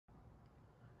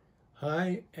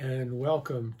Hi, and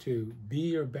welcome to Be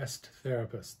Your Best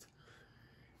Therapist.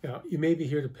 Now, you may be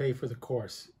here to pay for the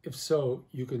course. If so,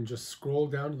 you can just scroll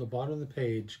down to the bottom of the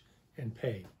page and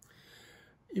pay.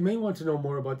 You may want to know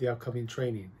more about the upcoming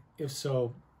training. If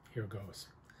so, here goes.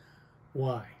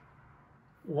 Why?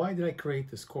 Why did I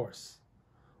create this course?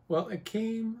 Well, it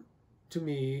came to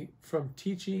me from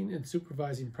teaching and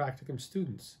supervising practicum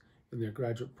students in their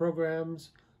graduate programs,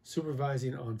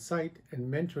 supervising on-site,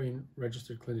 and mentoring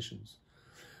registered clinicians.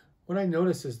 What I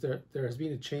noticed is that there has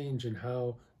been a change in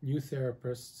how new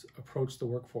therapists approach the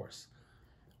workforce.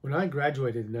 When I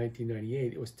graduated in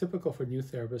 1998, it was typical for new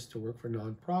therapists to work for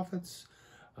nonprofits,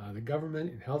 the government,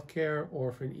 in healthcare,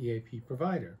 or for an EAP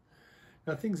provider.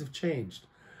 Now things have changed.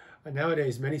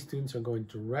 Nowadays, many students are going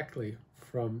directly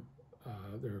from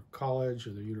their college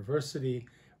or their university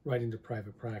right into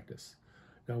private practice.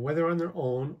 Now, whether on their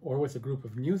own or with a group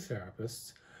of new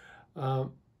therapists,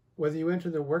 whether you enter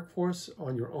the workforce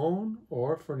on your own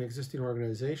or for an existing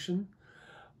organization,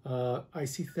 I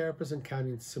see therapists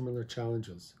encountering similar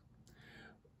challenges.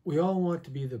 We all want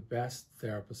to be the best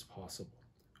therapist possible,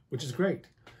 which is great.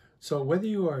 So whether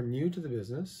you are new to the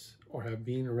business or have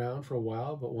been around for a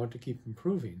while but want to keep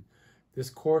improving, this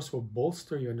course will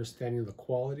bolster your understanding of the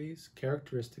qualities,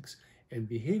 characteristics, and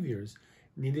behaviors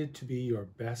needed to be your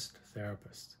best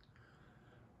therapist.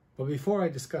 But before I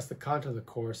discuss the content of the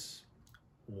course,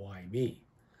 why me?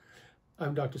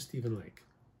 I'm Dr. Stephen Lake.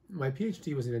 My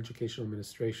PhD was in educational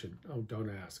administration. Oh, don't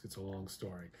ask, it's a long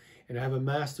story. And I have a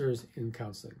master's in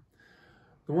counseling.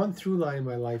 The one through line in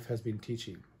my life has been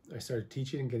teaching. I started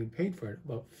teaching and getting paid for it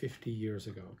about 50 years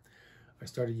ago. I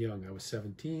started young. I was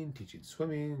 17, teaching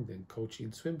swimming, then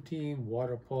coaching swim team,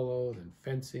 water polo, then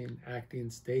fencing, acting,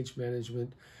 stage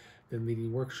management, then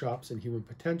leading workshops in human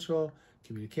potential,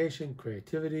 communication,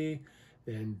 creativity,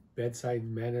 then bedside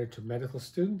manner to medical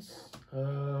students.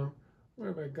 Where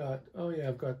have I got? Oh yeah,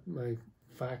 I've got my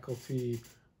faculty,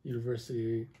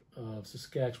 University of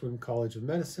Saskatchewan College of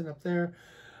Medicine up there.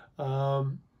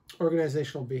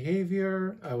 Organizational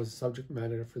behavior, I was a subject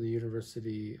matter for the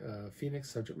University of Phoenix,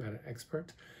 subject matter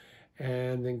expert,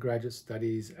 and then graduate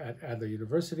studies at Adler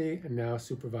University, and now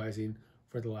supervising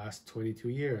for the last 22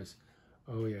 years.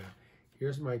 Oh yeah,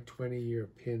 here's my 20-year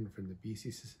pin from the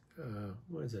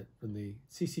from the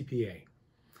CCPA.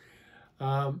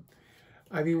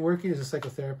 I've been working as a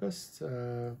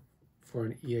psychotherapist for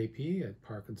an EAP at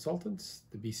PAR Consultants,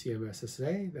 the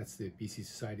BCMSSA, that's the BC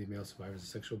Society of Male Survivors of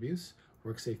Sexual Abuse,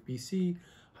 WorkSafe BC,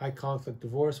 High Conflict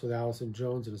Divorce with Allison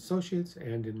Jones and Associates,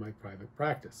 and in my private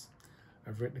practice.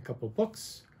 I've written a couple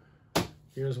books.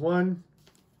 Here's one,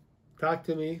 Talk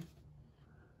to Me.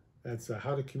 That's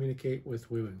How to Communicate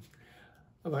with Women.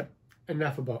 But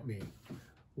enough about me.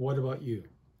 What about you?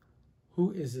 Who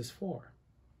is this for?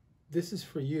 This is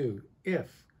for you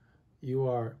if you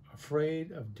are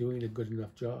afraid of doing a good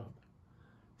enough job,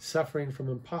 suffering from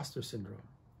imposter syndrome,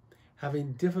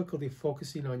 having difficulty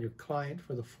focusing on your client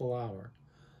for the full hour,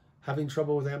 having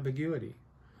trouble with ambiguity,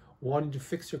 wanting to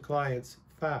fix your clients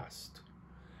fast,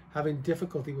 having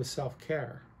difficulty with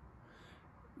self-care,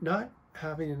 not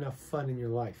having enough fun in your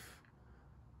life,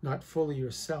 not fully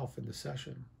yourself in the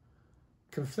session,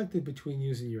 conflicted between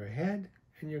using your head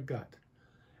and your gut,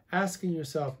 asking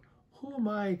yourself, who am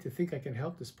I to think I can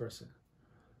help this person?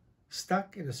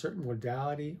 Stuck in a certain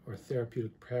modality or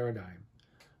therapeutic paradigm,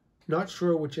 not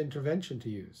sure which intervention to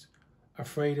use,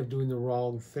 afraid of doing the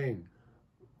wrong thing,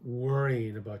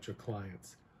 worrying about your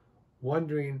clients,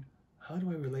 wondering, how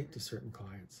do I relate to certain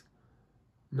clients?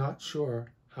 Not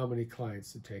sure how many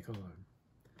clients to take on.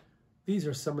 These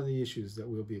are some of the issues that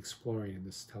we'll be exploring in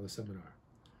this teleseminar.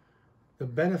 The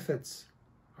benefits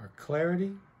are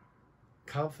clarity,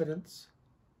 confidence,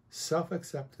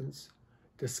 self-acceptance,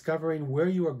 discovering where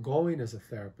you are going as a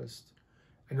therapist,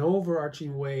 an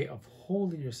overarching way of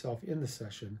holding yourself in the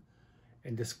session,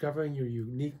 and discovering your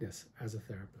uniqueness as a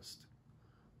therapist.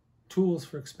 Tools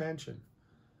for expansion,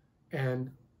 and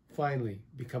finally,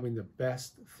 becoming the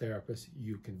best therapist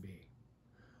you can be.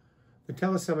 The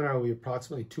teleseminar will be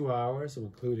approximately 2 hours and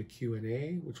will include a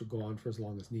Q&A, which will go on for as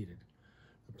long as needed.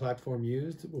 The platform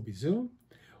used will be Zoom.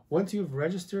 Once you have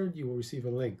registered, you will receive a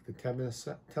link. The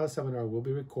teleseminar will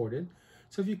be recorded,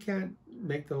 so if you can't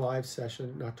make the live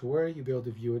session, not to worry, you'll be able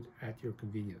to view it at your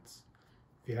convenience.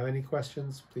 If you have any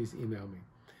questions, please email me.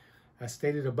 As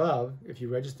stated above, if you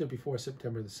register before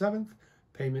September the 7th,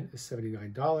 payment is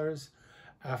 $79.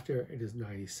 After, it is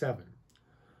 $97.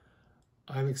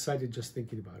 I'm excited just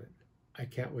thinking about it. I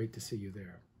can't wait to see you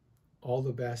there. All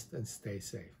the best and stay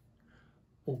safe.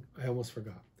 Oh, I almost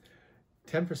forgot.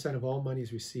 10% of all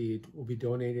monies received will be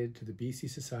donated to the BC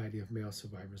Society of Male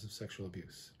Survivors of Sexual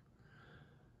Abuse.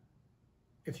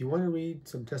 If you want to read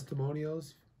some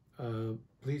testimonials,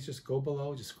 please just go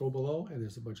below, just scroll below, and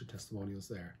there's a bunch of testimonials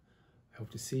there. I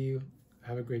hope to see you.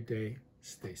 Have a great day.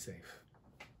 Stay safe.